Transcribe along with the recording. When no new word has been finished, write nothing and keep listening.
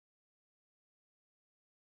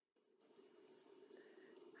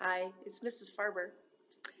Hi, it's Mrs. Farber.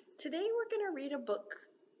 Today we're going to read a book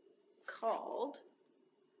called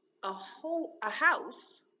A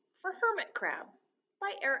House for Hermit Crab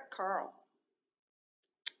by Eric Carle.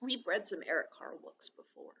 We've read some Eric Carle books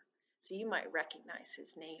before, so you might recognize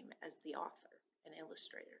his name as the author and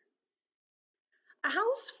illustrator. A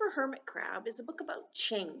House for Hermit Crab is a book about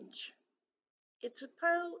change. It's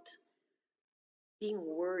about being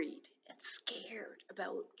worried and scared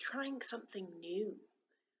about trying something new.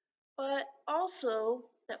 But also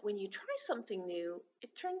that when you try something new,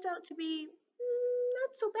 it turns out to be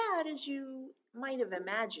not so bad as you might have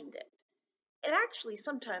imagined it. It actually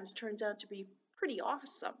sometimes turns out to be pretty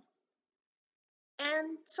awesome.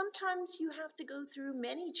 And sometimes you have to go through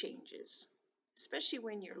many changes, especially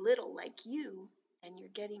when you're little like you and you're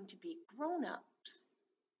getting to be grown-ups.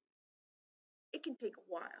 It can take a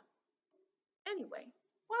while. Anyway,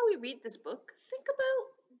 while we read this book, think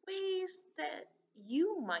about ways that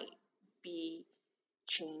you might be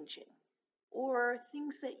changing, or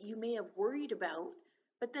things that you may have worried about,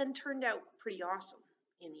 but then turned out pretty awesome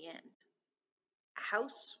in the end. A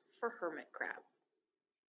House for Hermit Crab.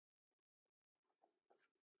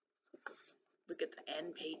 Look at the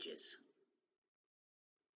end pages.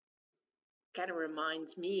 Kind of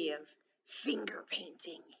reminds me of finger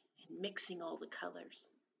painting and mixing all the colors.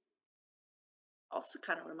 Also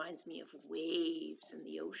kind of reminds me of waves in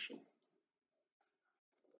the ocean.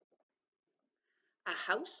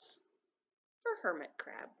 A House for Hermit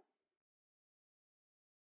Crab.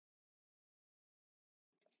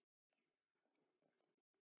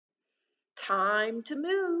 Time to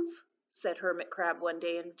move, said Hermit Crab one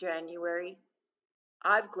day in January.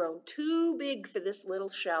 I've grown too big for this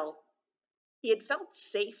little shell. He had felt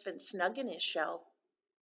safe and snug in his shell,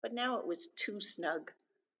 but now it was too snug.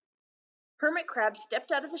 Hermit Crab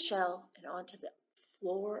stepped out of the shell and onto the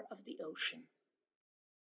floor of the ocean.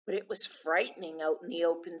 But it was frightening out in the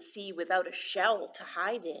open sea without a shell to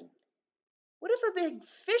hide in. What if a big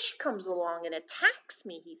fish comes along and attacks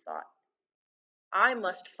me, he thought. I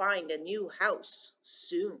must find a new house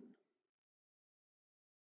soon.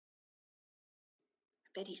 I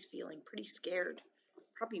bet he's feeling pretty scared,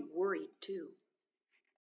 probably worried too.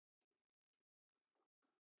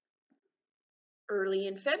 Early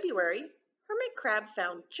in February, Hermit Crab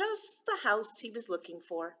found just the house he was looking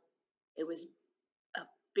for. It was a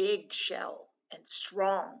big shell and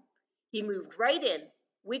strong. He moved right in,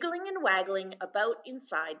 wiggling and waggling about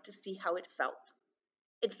inside to see how it felt.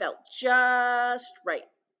 It felt just right,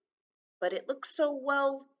 but it looked so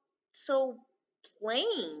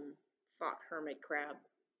plain, thought Hermit Crab.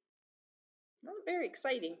 Not very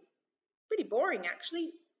exciting. Pretty boring,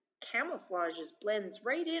 actually. Camouflages blends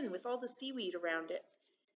right in with all the seaweed around it.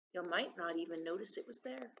 You might not even notice it was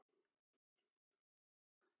there.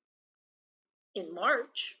 In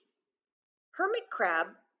March, Hermit Crab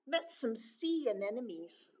met some sea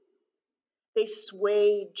anemones. They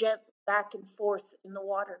swayed gently back and forth in the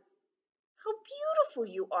water. How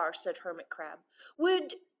beautiful you are, said Hermit Crab.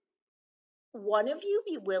 Would one of you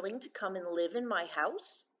be willing to come and live in my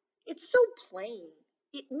house? It's so plain.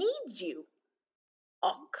 It needs you.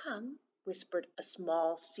 I'll come, whispered a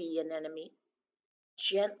small sea anemone.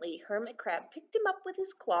 Gently, Hermit Crab picked him up with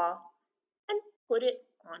his claw and put it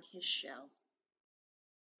on his shell.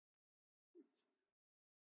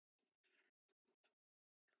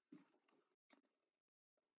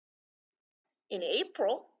 In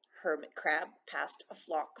April, Hermit Crab passed a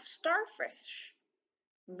flock of starfish,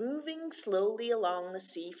 moving slowly along the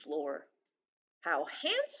sea floor. How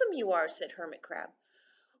handsome you are, said Hermit Crab.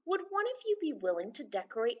 Would one of you be willing to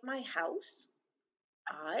decorate my house?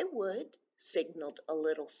 I would, signaled a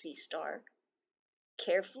little sea star.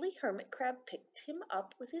 Carefully, Hermit Crab picked him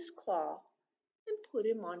up with his claw and put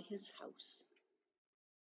him on his house.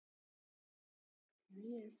 Here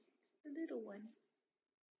he is, the little one.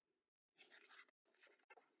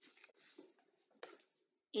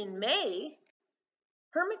 In May,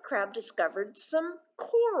 Hermit Crab discovered some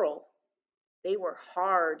coral. They were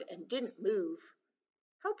hard and didn't move.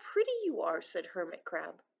 How pretty you are, said Hermit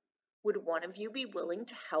Crab. Would one of you be willing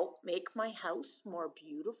to help make my house more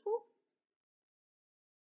beautiful?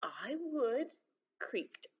 I would,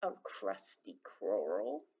 creaked a crusty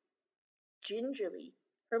coral. Gingerly,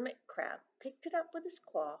 Hermit Crab picked it up with his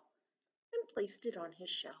claw and placed it on his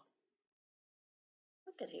shell.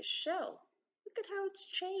 Look at his shell. Look at how it's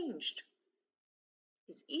changed.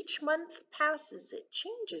 As each month passes, it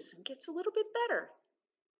changes and gets a little bit better.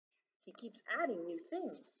 He keeps adding new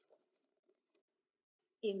things.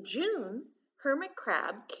 In June, Hermit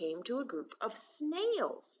Crab came to a group of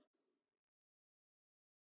snails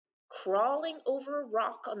crawling over a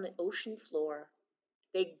rock on the ocean floor.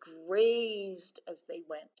 They grazed as they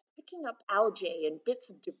went, picking up algae and bits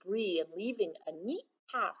of debris and leaving a neat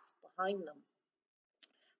path behind them.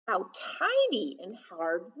 "How tidy and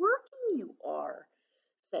hard-working you are,"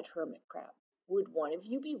 said Hermit Crab. "Would one of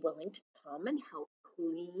you be willing to come and help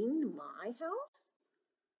clean my house?"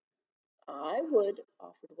 "I would,"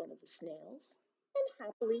 offered one of the snails, and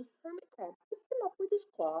happily Hermit Crab picked him up with his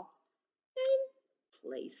claw and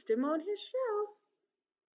placed him on his shell.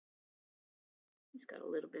 He's got a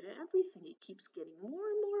little bit of everything. He keeps getting more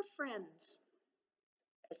and more friends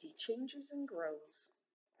as he changes and grows.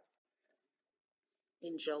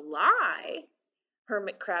 In July,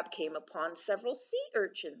 Hermit Crab came upon several sea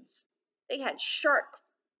urchins. They had sharp,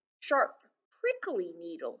 prickly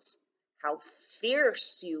needles. "How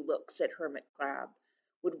fierce you look," said Hermit Crab.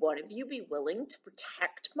 "Would one of you be willing to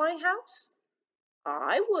protect my house?"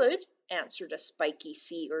 "I would," answered a spiky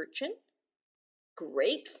sea urchin.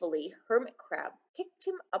 Gratefully, Hermit Crab picked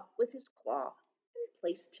him up with his claw and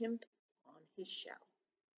placed him on his shell.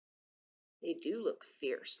 They do look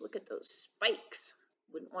fierce. Look at those spikes.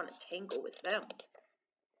 Wouldn't want to tangle with them.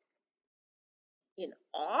 In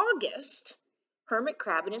August, Hermit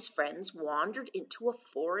Crab and his friends wandered into a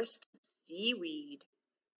forest of seaweed.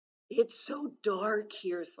 "It's so dark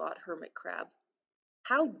here," thought Hermit Crab.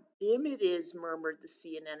 "How dim it is," murmured the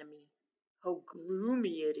sea anemone. "How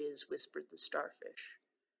gloomy it is," whispered the starfish.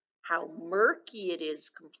 "How murky it is,"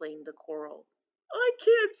 complained the coral. "I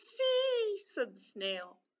can't see," said the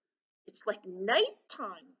snail. "It's like night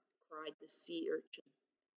time," cried the sea urchin.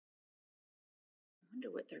 I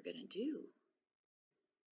wonder what they're going to do.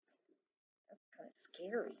 That's kind of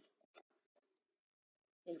scary.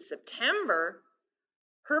 In September,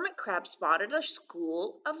 Hermit Crab spotted a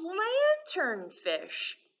school of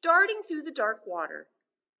lanternfish darting through the dark water.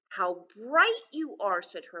 "How bright you are,"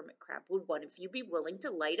 said Hermit Crab. "Would one of you be willing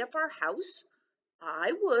to light up our house?"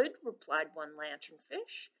 "I would," replied one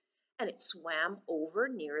lanternfish, and it swam over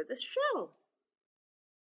near the shell.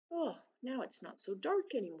 Oh, now it's not so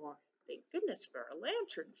dark anymore. Thank goodness for a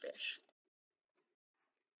lanternfish.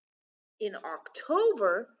 In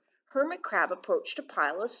October, Hermit Crab approached a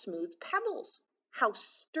pile of smooth pebbles. "How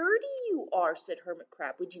sturdy you are," said Hermit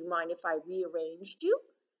Crab. "Would you mind if I rearranged you?"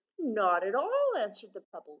 "Not at all," answered the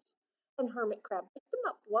pebbles. And Hermit Crab picked them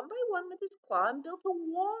up one by one with his claw and built a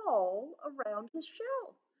wall around his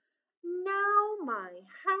shell. "Now my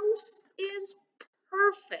house is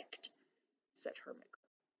perfect," said Hermit Crab.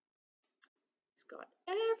 He's got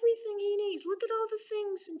everything he needs. Look at all the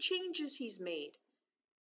things and changes he's made.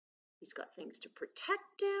 He's got things to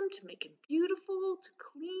protect him, to make him beautiful, to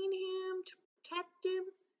clean him, to protect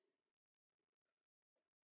him.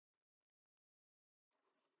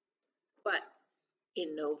 But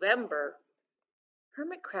in November,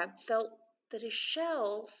 Hermit Crab felt that his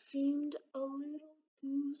shell seemed a little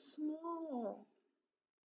too small.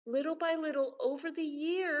 Little by little over the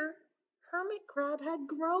year, Hermit Crab had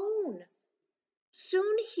grown.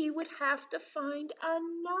 Soon he would have to find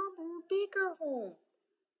another bigger home.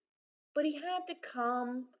 But he had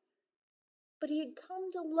come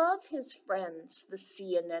to love his friends, the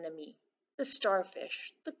sea anemone, the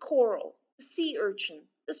starfish, the coral, the sea urchin,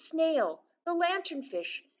 the snail, the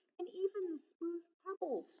lanternfish, and even the smooth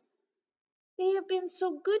pebbles. "They have been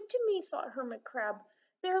so good to me," thought Hermit Crab.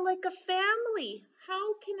 "They're like a family.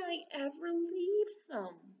 How can I ever leave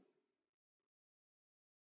them?"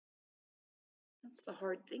 That's the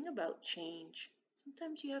hard thing about change.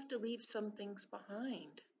 Sometimes you have to leave some things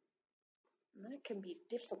behind, and that can be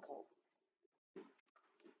difficult.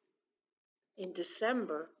 In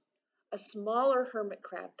December, a smaller hermit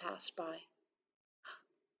crab passed by.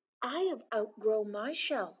 "I have outgrown my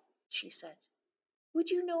shell," she said. "Would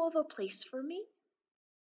you know of a place for me?"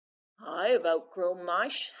 "I have outgrown my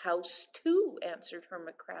house too," answered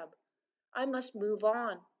Hermit Crab. "I must move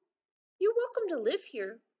on. You're welcome to live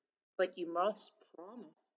here, but you must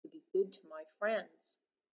promise to be good to my friends."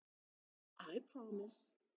 "I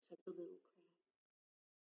promise," said the little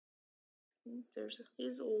crab. There's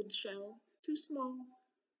his old shell, too small.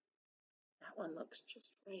 That one looks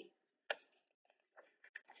just right.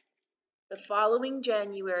 The following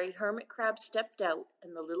January, Hermit Crab stepped out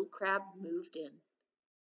and the little crab moved in.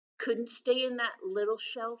 "Couldn't stay in that little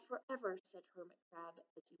shell forever," said Hermit Crab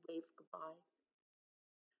as he waved goodbye.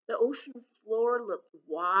 The ocean floor looked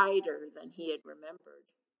wider than he had remembered,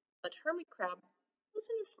 but Hermit Crab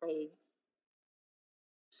wasn't afraid.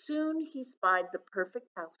 Soon he spied the perfect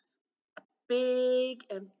house, a big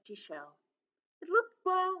empty shell. It looked,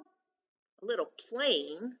 well, a little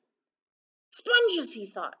plain. "Sponges," he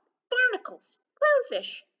thought, "barnacles,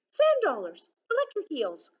 clownfish, sand dollars, electric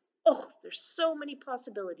eels. Oh, there's so many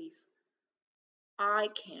possibilities." I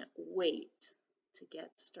can't wait to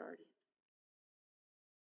get started.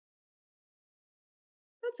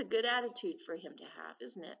 That's a good attitude for him to have,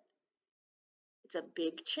 isn't it? It's a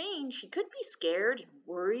big change. He could be scared and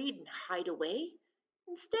worried and hide away.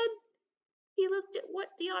 Instead, he looked at what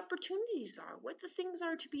the opportunities are, what the things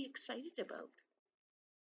are to be excited about.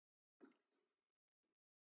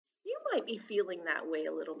 You might be feeling that way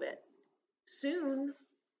a little bit. Soon,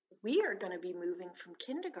 we are going to be moving from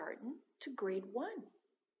kindergarten to grade 1.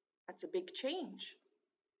 That's a big change.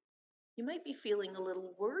 You might be feeling a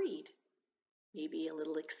little worried, maybe a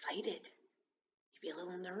little excited, maybe a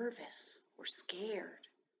little nervous or scared,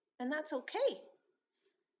 and that's okay.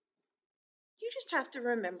 You just have to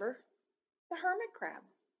remember the hermit crab.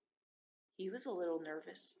 He was a little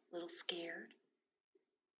nervous, a little scared.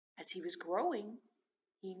 As he was growing,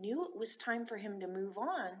 he knew it was time for him to move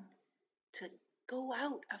on, to go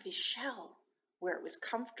out of his shell where it was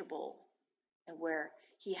comfortable and where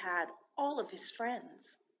he had all of his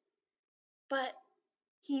friends. But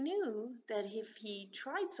he knew that if he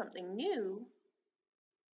tried something new,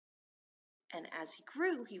 and as he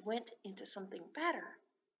grew, he went into something better,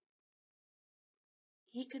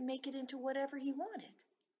 he could make it into whatever he wanted.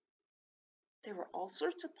 There were all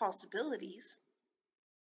sorts of possibilities.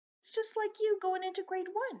 It's just like you going into grade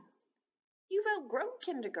 1. You've outgrown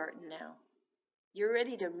kindergarten now. You're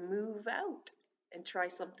ready to move out and try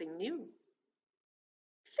something new.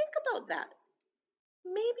 Think about that.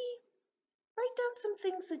 Maybe write down some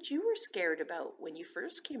things that you were scared about when you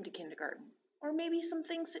first came to kindergarten, or maybe some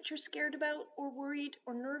things that you're scared about or worried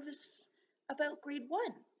or nervous about grade 1.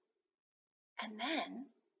 And then,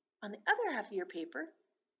 on the other half of your paper,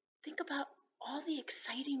 think about all the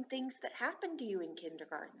exciting things that happened to you in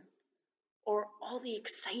kindergarten, or all the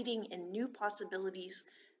exciting and new possibilities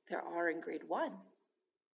there are in grade 1.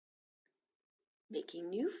 Making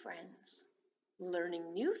new friends,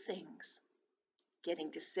 learning new things,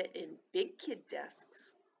 getting to sit in big kid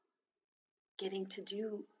desks, getting to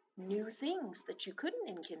do new things that you couldn't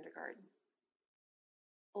in kindergarten.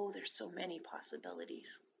 Oh, there's so many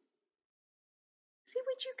possibilities. See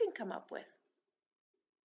what you can come up with.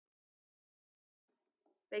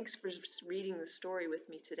 Thanks for reading the story with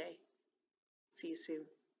me today. See you soon.